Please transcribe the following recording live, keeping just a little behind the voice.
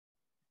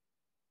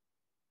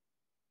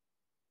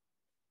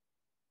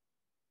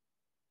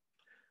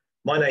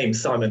My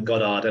name's Simon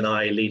Goddard and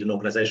I lead an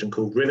organisation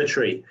called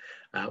RiverTree,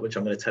 which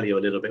I'm going to tell you a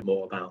little bit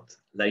more about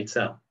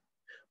later.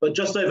 But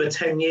just over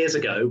 10 years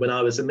ago, when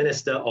I was a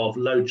minister of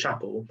Load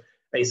Chapel,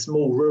 a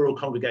small rural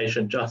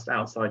congregation just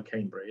outside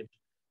Cambridge,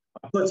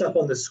 I put up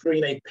on the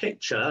screen a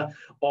picture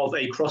of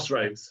a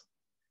crossroads,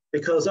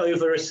 because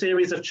over a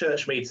series of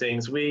church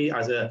meetings, we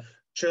as a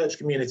church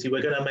community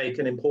were going to make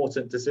an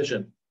important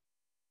decision.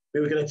 We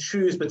were going to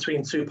choose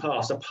between two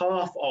paths, a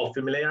path of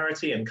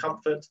familiarity and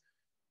comfort,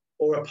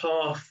 or a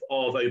path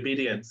of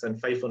obedience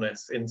and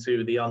faithfulness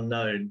into the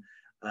unknown,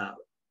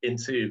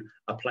 into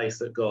a place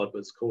that God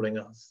was calling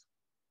us.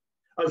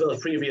 Over the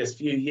previous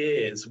few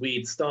years,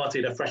 we'd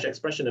started a fresh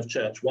expression of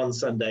church one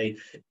Sunday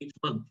each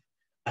month,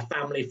 a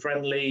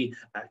family-friendly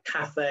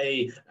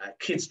cafe,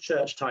 kids'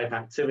 church type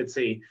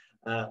activity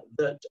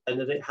that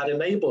it had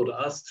enabled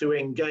us to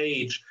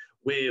engage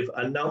with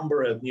a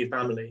number of new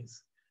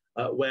families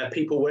where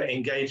people were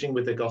engaging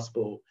with the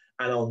gospel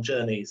and on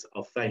journeys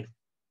of faith.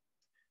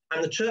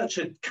 And the church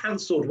had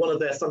cancelled one of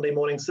their Sunday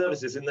morning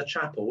services in the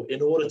chapel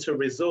in order to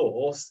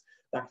resource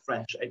that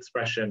fresh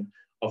expression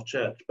of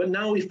church. But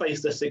now we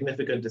faced a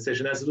significant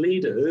decision. As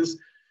leaders,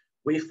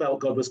 we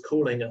felt God was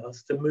calling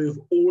us to move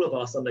all of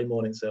our Sunday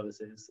morning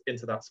services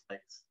into that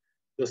space,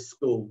 the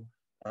school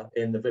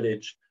in the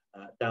village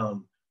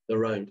down the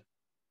road.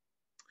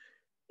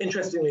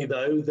 Interestingly,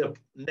 though, the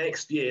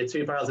next year,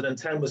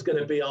 2010, was going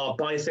to be our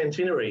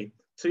bicentenary,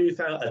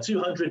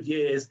 200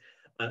 years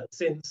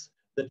since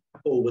the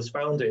chapel was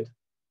founded.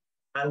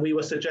 And we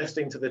were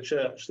suggesting to the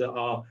church that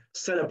our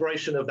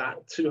celebration of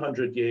that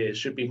 200 years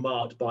should be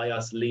marked by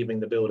us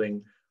leaving the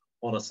building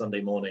on a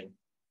Sunday morning.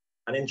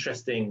 An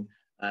interesting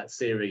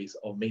series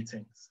of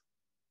meetings.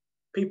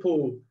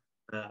 People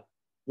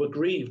were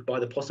grieved by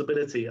the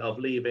possibility of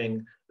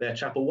leaving their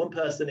chapel, one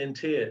person in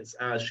tears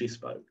as she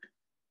spoke.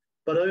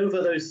 But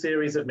over those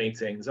series of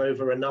meetings,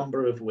 over a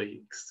number of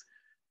weeks,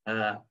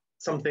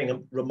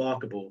 something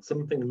remarkable,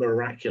 something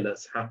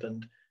miraculous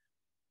happened.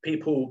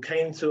 People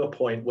came to a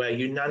point where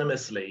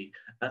unanimously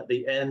at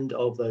the end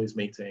of those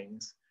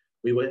meetings,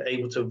 we were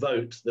able to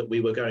vote that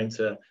we were going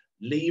to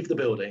leave the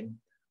building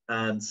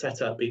and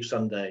set up each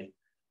Sunday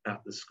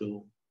at the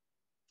school.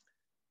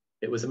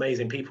 It was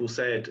amazing. People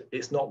said,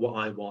 it's not what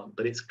I want,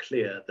 but it's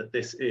clear that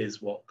this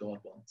is what God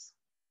wants.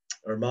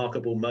 A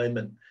remarkable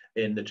moment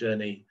in the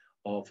journey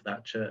of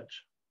that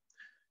church.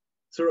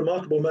 It's a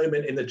remarkable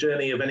moment in the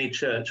journey of any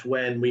church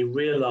when we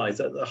realize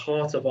that at the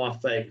heart of our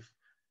faith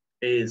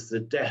is the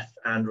death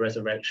and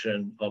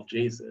resurrection of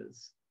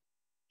Jesus.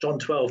 John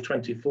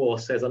 12:24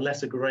 says,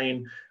 unless a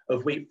grain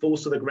of wheat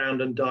falls to the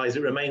ground and dies,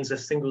 it remains a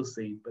single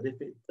seed. But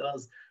if it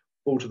does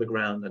fall to the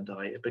ground and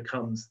die, it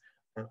becomes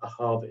a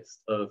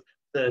harvest of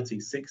 30,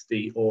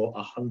 60, or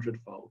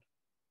 100-fold.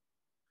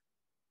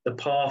 The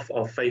path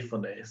of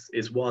faithfulness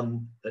is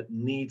one that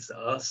needs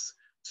us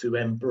to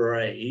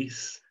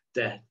embrace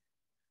death.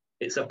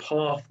 It's a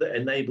path that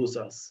enables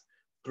us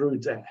through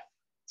death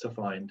to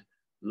find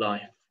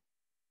life.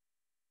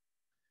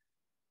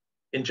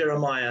 In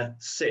Jeremiah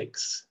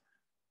 6,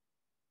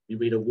 we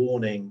read a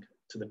warning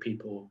to the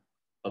people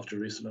of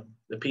Jerusalem,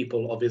 the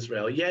people of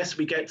Israel. Yes,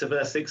 we get to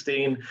verse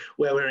 16,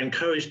 where we're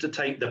encouraged to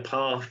take the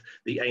path,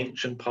 the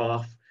ancient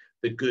path,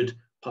 the good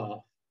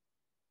path.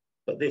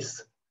 But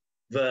this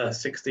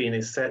verse 16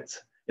 is set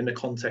in the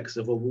context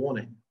of a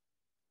warning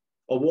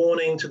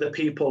to the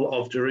people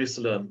of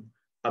Jerusalem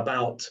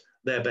about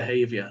their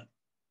behavior,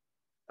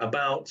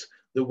 about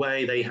the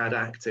way they had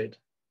acted,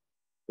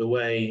 the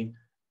way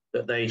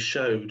that they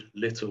showed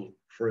little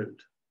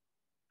fruit.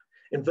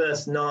 In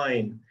verse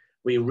 9,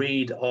 we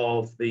read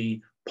of the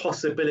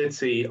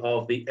possibility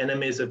of the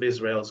enemies of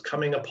Israel's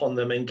coming upon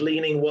them and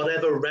gleaning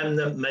whatever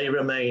remnant may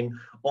remain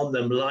on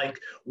them,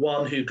 like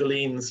one who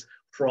gleans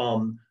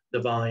from the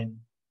vine.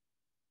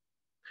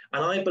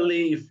 And I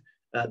believe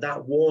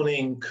that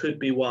warning could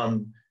be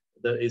one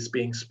that is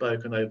being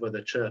spoken over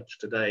the church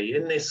today.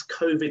 In this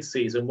COVID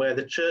season, where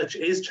the church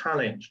is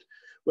challenged,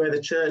 where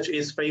the church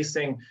is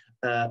facing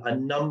a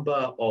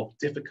number of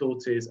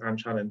difficulties and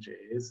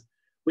challenges,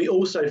 we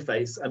also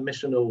face a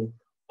missional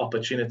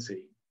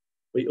opportunity.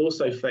 We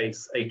also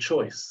face a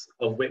choice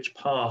of which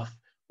path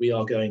we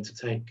are going to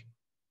take.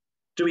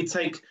 Do we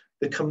take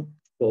the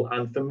comfortable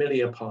and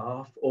familiar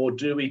path, or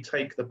do we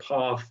take the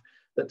path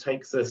that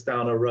takes us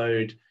down a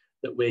road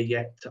that we're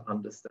yet to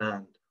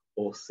understand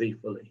or see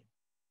fully?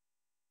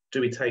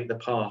 Do we take the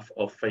path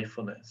of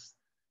faithfulness?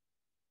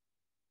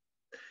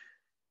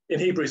 In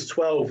Hebrews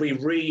 12, we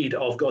read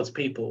of God's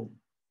people,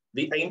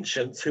 the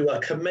ancients who are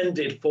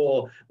commended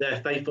for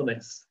their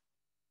faithfulness.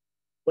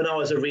 When I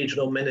was a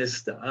regional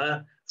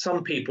minister,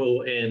 some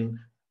people in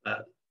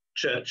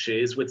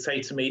churches would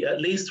say to me,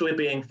 at least we're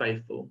being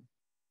faithful.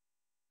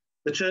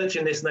 The church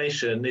in this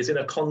nation is in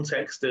a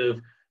context of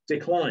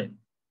decline.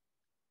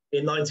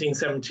 In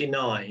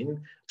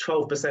 1979,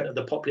 12% of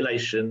the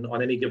population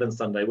on any given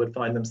Sunday would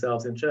find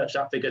themselves in church.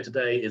 That figure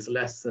today is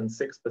less than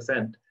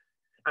 6%.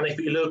 And if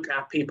you look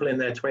at people in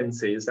their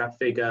 20s, that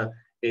figure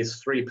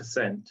is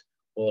 3%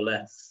 or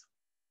less.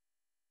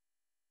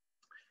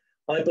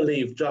 I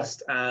believe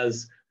just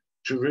as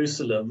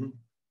Jerusalem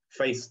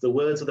faced the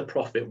words of the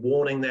prophet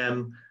warning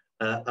them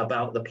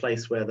about the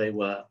place where they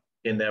were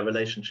in their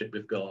relationship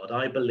with God.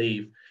 I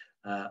believe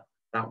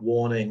that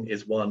warning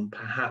is one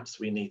perhaps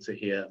we need to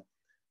hear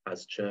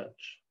as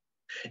church.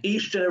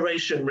 Each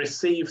generation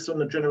receives from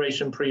the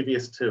generation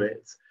previous to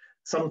it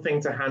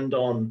something to hand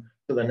on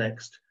to the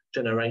next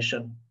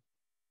generation.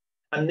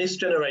 And this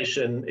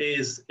generation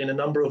is, in a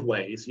number of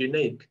ways,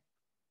 unique.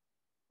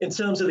 In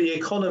terms of the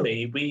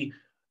economy, we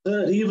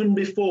heard even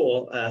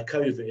before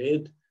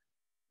COVID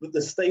that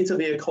the state of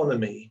the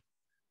economy,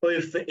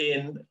 both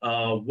in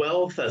our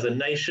wealth as a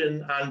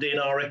nation and in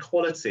our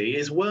equality,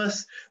 is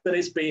worse than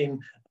it's been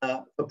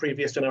for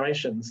previous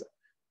generations.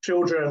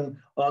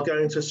 Children are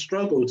going to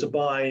struggle to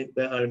buy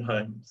their own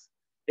homes.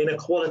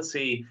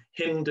 Inequality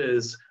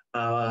hinders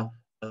our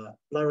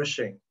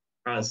flourishing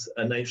as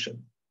a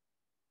nation.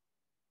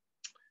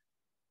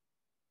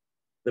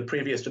 The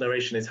previous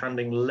generation is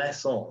handing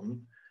less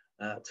on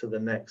to the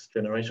next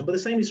generation. But the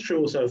same is true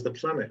also of the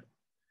planet.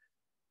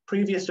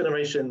 Previous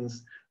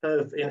generations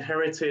have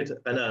inherited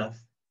an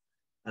earth,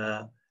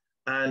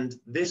 and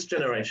this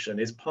generation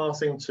is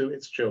passing to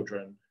its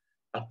children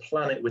a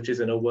planet which is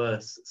in a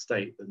worse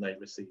state than they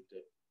received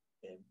it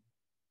in.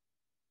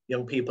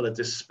 Young people are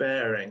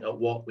despairing at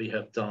what we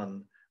have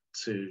done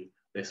to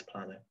this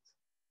planet.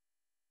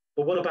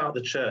 But what about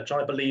the church?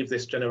 I believe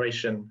this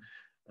generation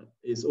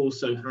is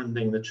also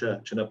handing the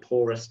church in a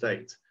poorer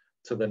state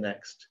to the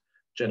next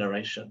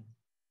generation.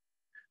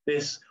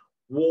 This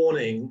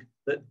warning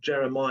that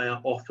Jeremiah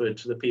offered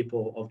to the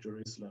people of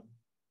Jerusalem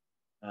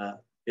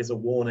is a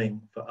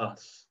warning for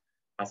us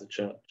as a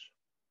church.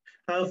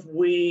 Have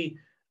we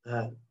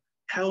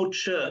held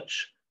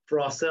church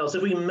for ourselves?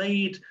 Have we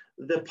made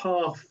the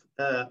path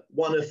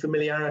one of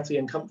familiarity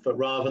and comfort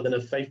rather than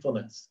of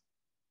faithfulness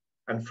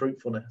and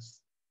fruitfulness?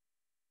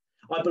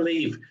 I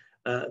believe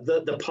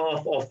that the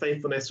path of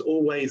faithfulness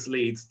always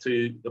leads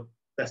to the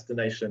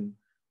destination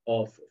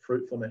of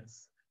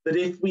fruitfulness. That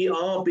if we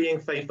are being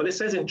faithful, it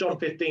says in John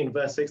 15,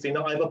 verse 16,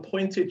 that I've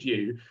appointed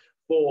you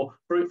for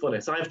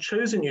fruitfulness. I have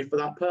chosen you for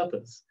that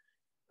purpose.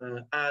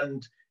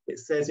 And it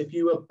says, if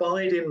you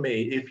abide in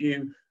me, if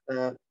you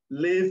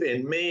live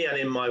in me and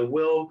in my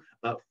will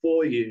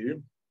for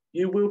you,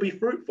 you will be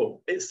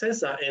fruitful. It says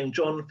that in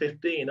John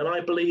 15. And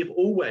I believe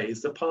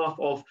always the path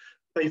of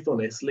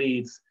faithfulness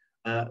leads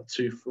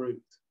to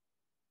fruit.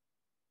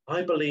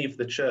 I believe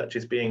the church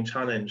is being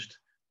challenged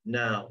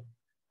now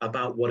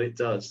about what it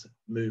does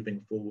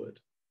moving forward.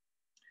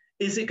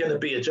 Is it going to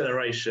be a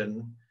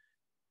generation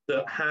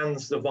that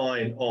hands the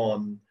vine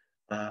on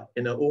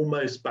in an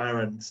almost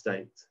barren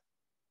state?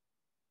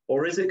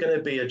 Or is it going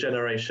to be a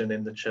generation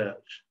in the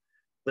church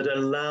that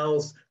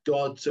allows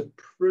God to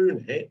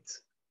prune it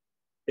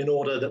in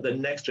order that the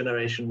next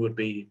generation would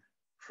be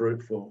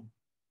fruitful?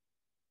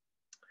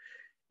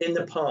 In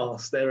the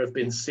past, there have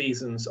been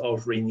seasons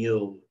of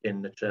renewal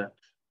in the church.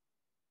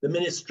 The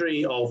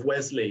ministry of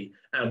Wesley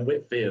and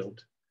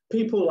Whitfield,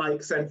 people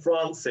like St.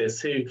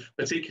 Francis, who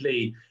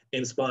particularly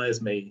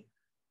inspires me,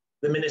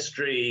 the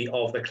ministry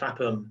of the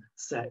Clapham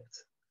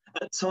sect.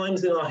 At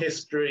times in our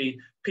history,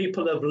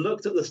 people have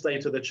looked at the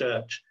state of the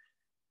church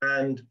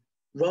and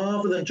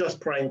rather than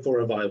just praying for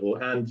revival,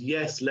 and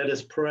yes, let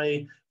us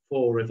pray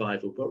for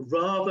revival, but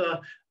rather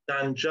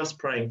than just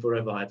praying for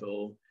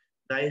revival,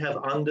 they have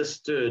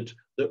understood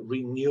that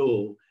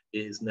renewal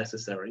is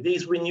necessary.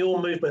 These renewal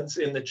movements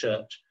in the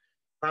church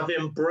have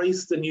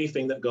embraced the new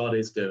thing that God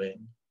is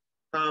doing,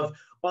 have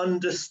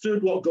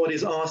understood what God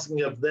is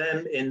asking of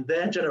them in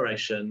their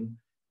generation,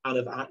 and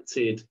have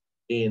acted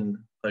in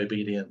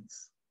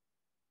obedience.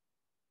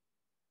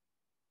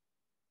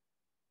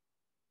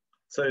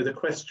 So the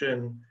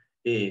question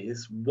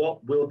is,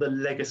 what will the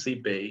legacy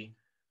be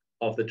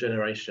of the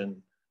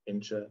generation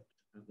in church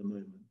at the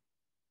moment?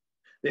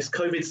 This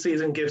COVID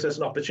season gives us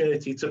an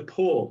opportunity to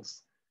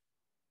pause,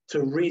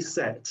 to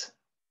reset,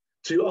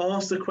 to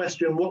ask the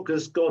question, what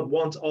does God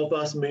want of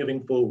us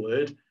moving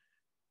forward,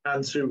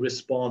 and to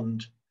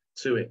respond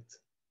to it.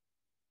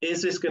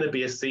 Is this going to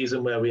be a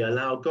season where we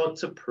allow God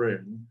to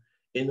prune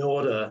in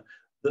order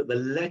that the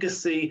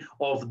legacy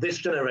of this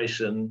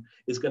generation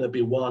is going to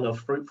be one of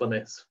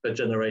fruitfulness for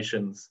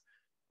generations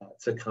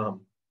to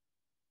come?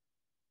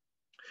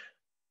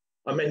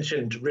 I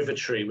mentioned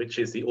RiverTree, which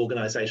is the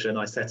organisation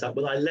I set up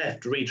when I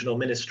left regional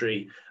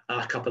ministry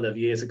a couple of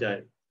years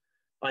ago.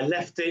 I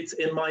left it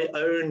in my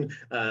own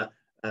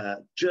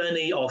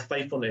journey of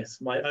faithfulness,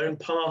 my own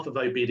path of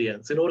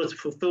obedience. In order to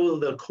fulfill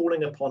the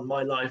calling upon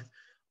my life,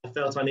 I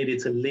felt I needed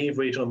to leave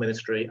regional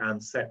ministry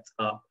and set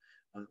up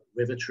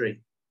RiverTree.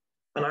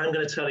 And I'm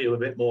going to tell you a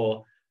bit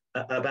more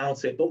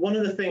about it. But one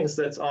of the things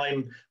that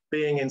I'm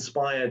being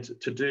inspired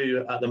to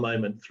do at the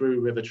moment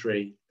through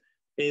RiverTree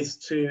is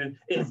to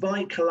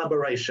invite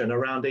collaboration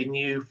around a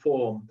new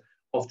form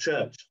of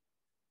church.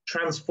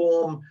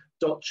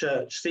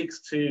 Transform.church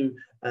seeks to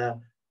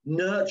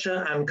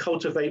nurture and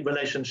cultivate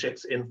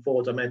relationships in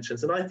 4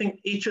 dimensions. And I think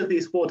each of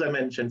these 4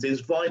 dimensions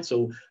is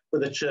vital for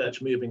the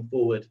church moving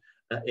forward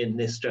in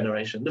this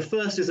generation. The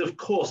first is, of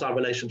course, our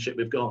relationship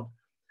with God.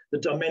 The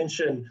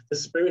dimension, the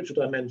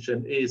spiritual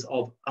dimension, is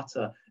of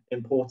utter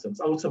importance,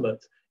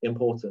 ultimate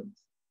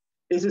importance.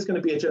 Is this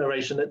going to be a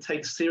generation that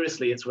takes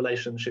seriously its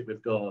relationship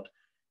with God,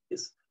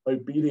 its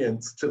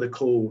obedience to the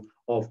call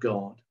of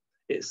God,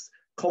 its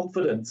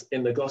confidence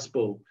in the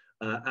gospel,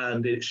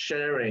 and its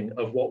sharing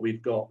of what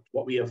we've got,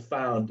 what we have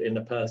found in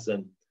the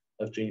person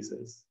of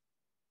Jesus?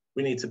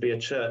 We need to be a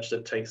church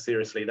that takes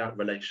seriously that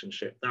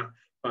relationship, that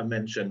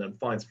dimension, and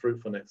finds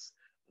fruitfulness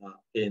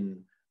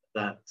in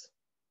that.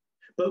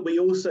 But we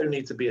also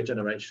need to be a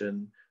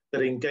generation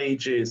that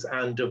engages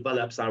and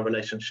develops our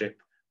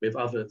relationship with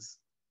others.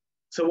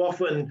 So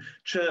often,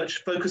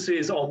 church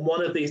focuses on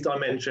one of these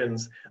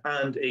dimensions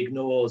and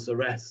ignores the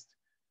rest.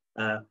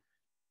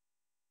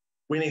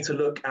 We need to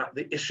look at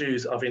the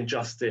issues of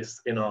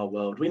injustice in our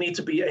world. We need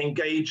to be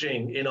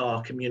engaging in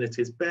our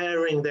communities,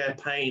 bearing their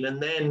pain,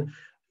 and then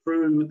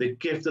through the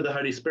gift of the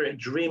Holy Spirit,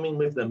 dreaming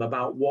with them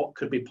about what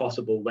could be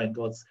possible when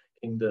God's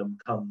kingdom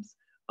comes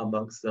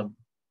amongst them.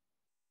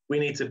 We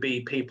need to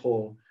be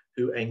people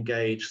who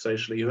engage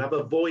socially, who have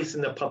a voice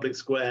in the public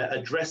square,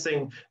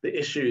 addressing the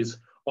issues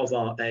of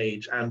our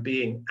age and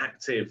being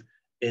active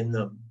in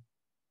them.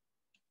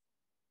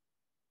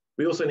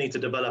 We also need to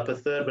develop a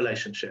third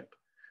relationship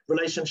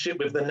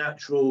with the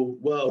natural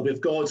world, with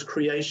God's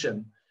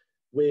creation,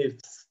 with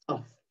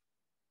stuff.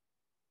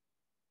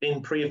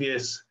 In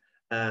previous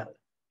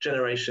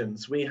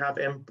generations, we have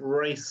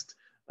embraced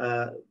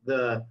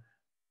the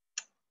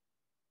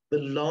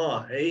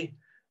lie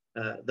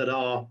that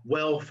our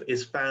wealth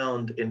is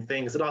found in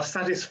things, that our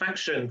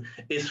satisfaction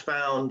is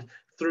found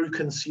through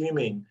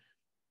consuming.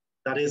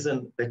 That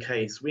isn't the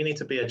case. We need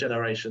to be a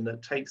generation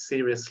that takes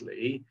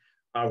seriously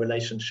our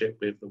relationship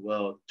with the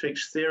world,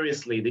 takes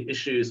seriously the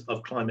issues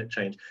of climate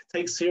change,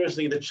 takes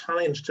seriously the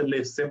challenge to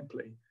live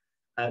simply,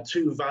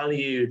 to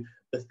value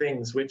the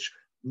things which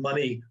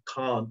money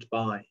can't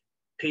buy,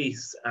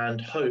 peace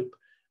and hope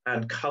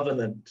and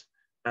covenant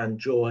and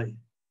joy.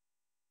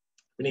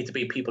 We need to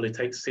be people who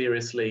take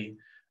seriously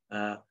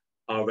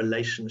our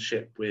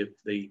relationship with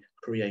the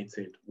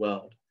created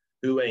world,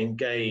 who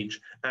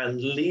engage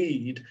and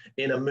lead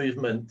in a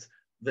movement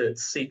that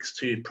seeks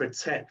to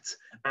protect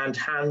and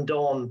hand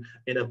on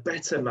in a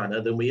better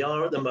manner than we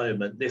are at the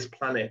moment this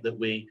planet that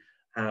we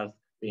have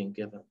been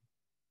given.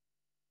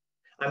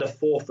 And a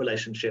fourth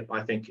relationship,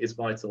 I think, is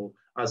vital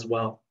as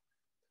well.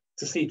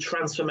 To see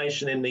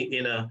transformation in the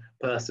inner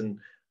person,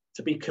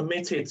 to be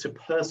committed to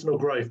personal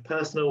growth,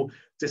 personal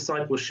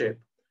discipleship,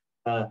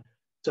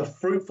 to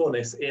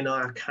fruitfulness in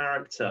our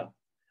character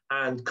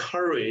and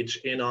courage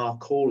in our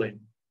calling.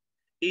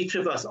 Each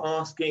of us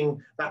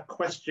asking that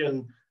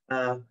question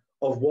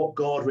of what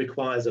God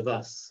requires of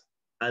us,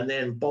 and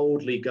then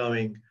boldly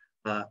going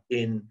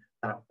in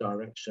that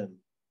direction,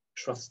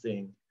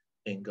 trusting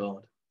in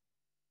God.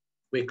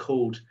 We're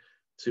called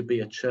to be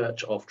a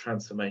church of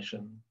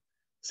transformation,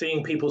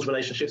 seeing people's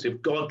relationships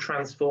with God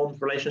transformed,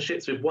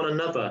 relationships with one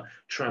another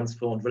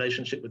transformed,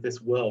 relationship with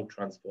this world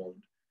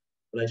transformed,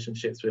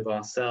 relationships with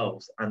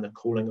ourselves and the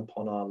calling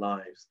upon our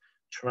lives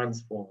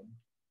transformed.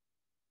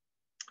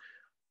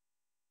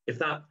 If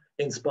that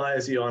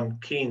inspires you, I'm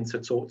keen to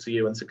talk to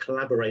you and to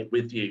collaborate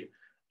with you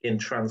in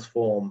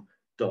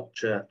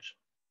transform.church.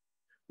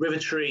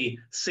 RiverTree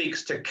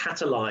seeks to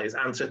catalyze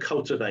and to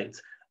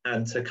cultivate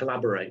and to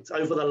collaborate.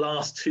 Over the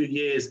last 2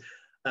 years,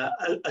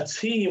 a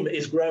team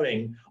is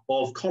growing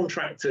of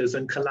contractors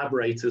and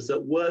collaborators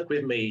that work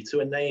with me to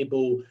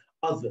enable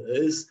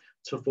others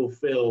to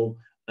fulfill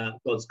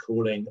God's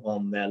calling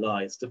on their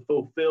lives, to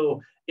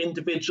fulfill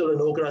individual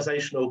and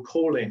organizational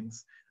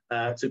callings,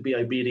 to be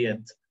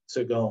obedient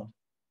to God.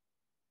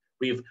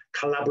 We've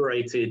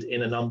collaborated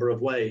in a number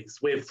of ways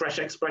with Fresh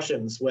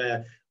Expressions,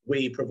 where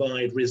we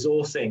provide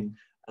resourcing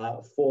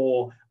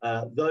for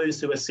those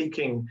who are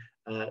seeking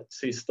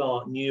to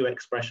start new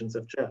expressions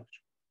of church.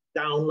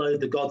 Download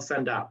the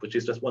Godsend app, which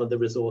is just one of the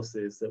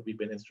resources that we've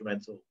been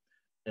instrumental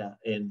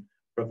in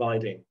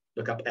providing.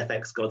 Look up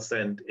FX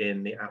Godsend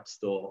in the App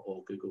Store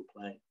or Google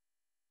Play.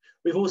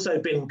 We've also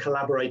been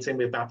collaborating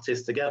with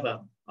Baptist Together.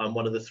 I'm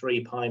one of the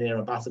 3 pioneer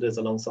ambassadors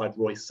alongside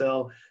Roy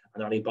Searle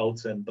and Ali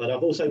Bolton, but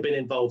I've also been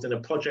involved in a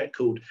project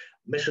called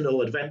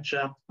Missional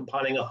Adventure,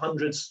 compiling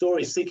 100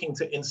 stories seeking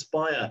to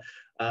inspire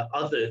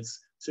others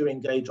to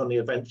engage on the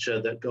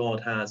adventure that God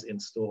has in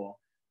store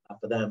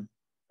for them.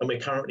 And we're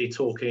currently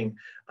talking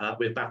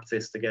with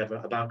Baptist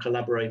Together about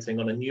collaborating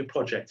on a new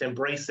project,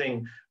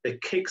 embracing the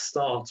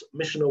Kickstart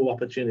missional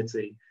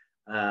opportunity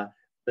that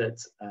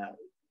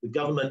the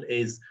government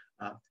is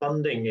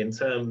funding in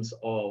terms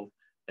of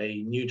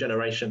a new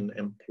generation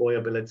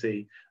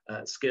employability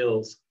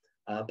skills.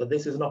 But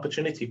this is an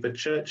opportunity for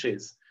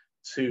churches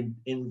to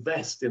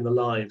invest in the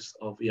lives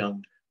of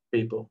young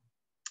people.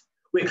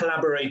 We're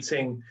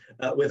collaborating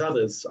with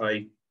others.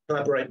 I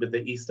collaborate with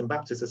the Eastern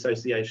Baptist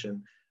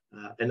Association,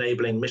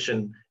 enabling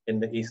mission in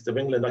the east of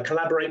England. I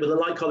collaborate with the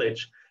Light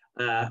College.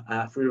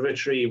 Through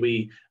RiverTree,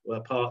 we were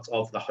part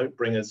of the Hope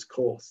Bringers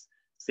course,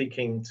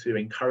 seeking to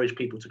encourage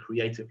people to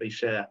creatively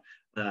share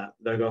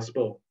the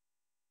gospel.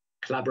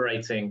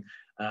 Collaborating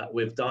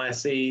with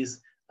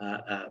dioceses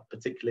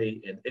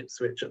particularly in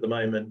Ipswich at the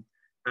moment,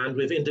 and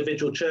with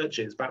individual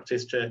churches,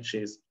 Baptist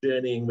churches,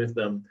 journeying with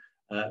them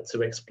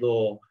to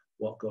explore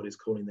what God is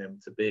calling them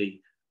to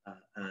be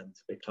and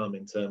to become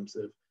in terms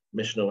of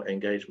missional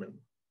engagement.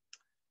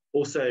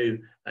 Also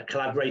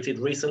collaborated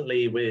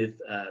recently with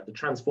the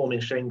Transforming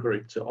Shame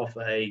Group to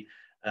offer a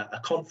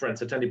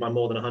conference attended by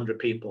more than 100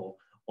 people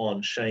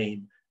on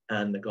shame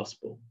and the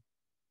gospel.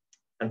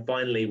 And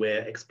finally,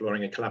 we're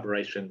exploring a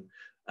collaboration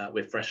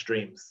with Fresh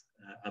Streams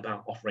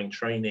about offering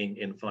training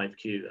in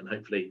 5Q, and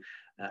hopefully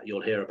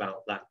you'll hear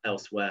about that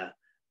elsewhere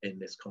in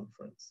this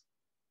conference.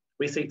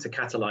 We seek to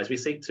catalyze, we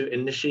seek to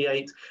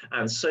initiate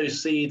and sow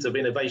seeds of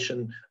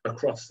innovation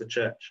across the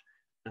church,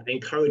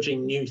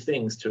 encouraging new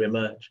things to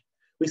emerge.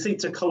 We seek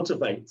to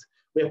cultivate.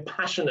 We're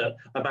passionate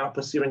about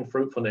pursuing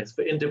fruitfulness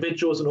for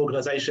individuals and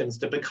organizations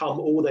to become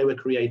all they were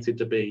created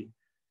to be.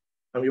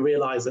 And we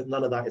realize that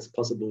none of that is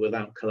possible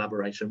without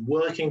collaboration,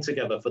 working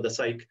together for the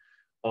sake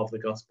of the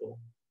gospel.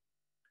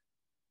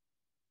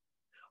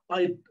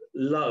 I'd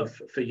love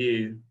for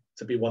you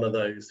to be one of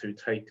those who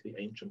take the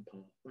ancient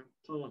path, that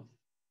path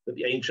that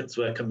the ancients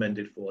were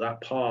commended for,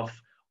 that path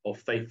of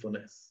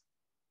faithfulness.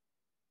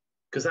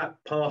 Because that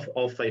path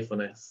of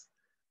faithfulness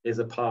is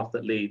a path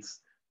that leads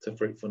to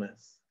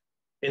fruitfulness,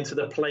 into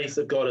the place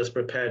that God has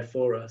prepared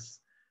for us,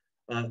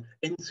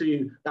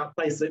 into that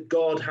place that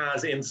God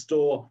has in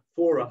store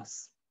for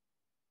us,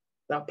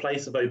 that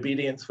place of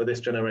obedience for this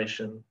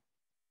generation,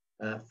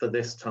 for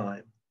this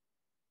time,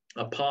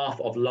 a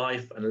path of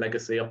life and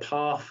legacy, a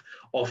path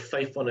of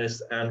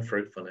faithfulness and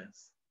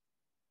fruitfulness.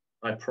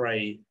 I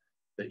pray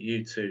that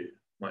you too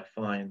might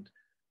find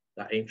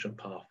that ancient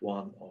path,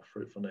 one of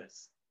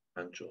fruitfulness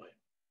and joy.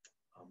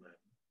 Amen.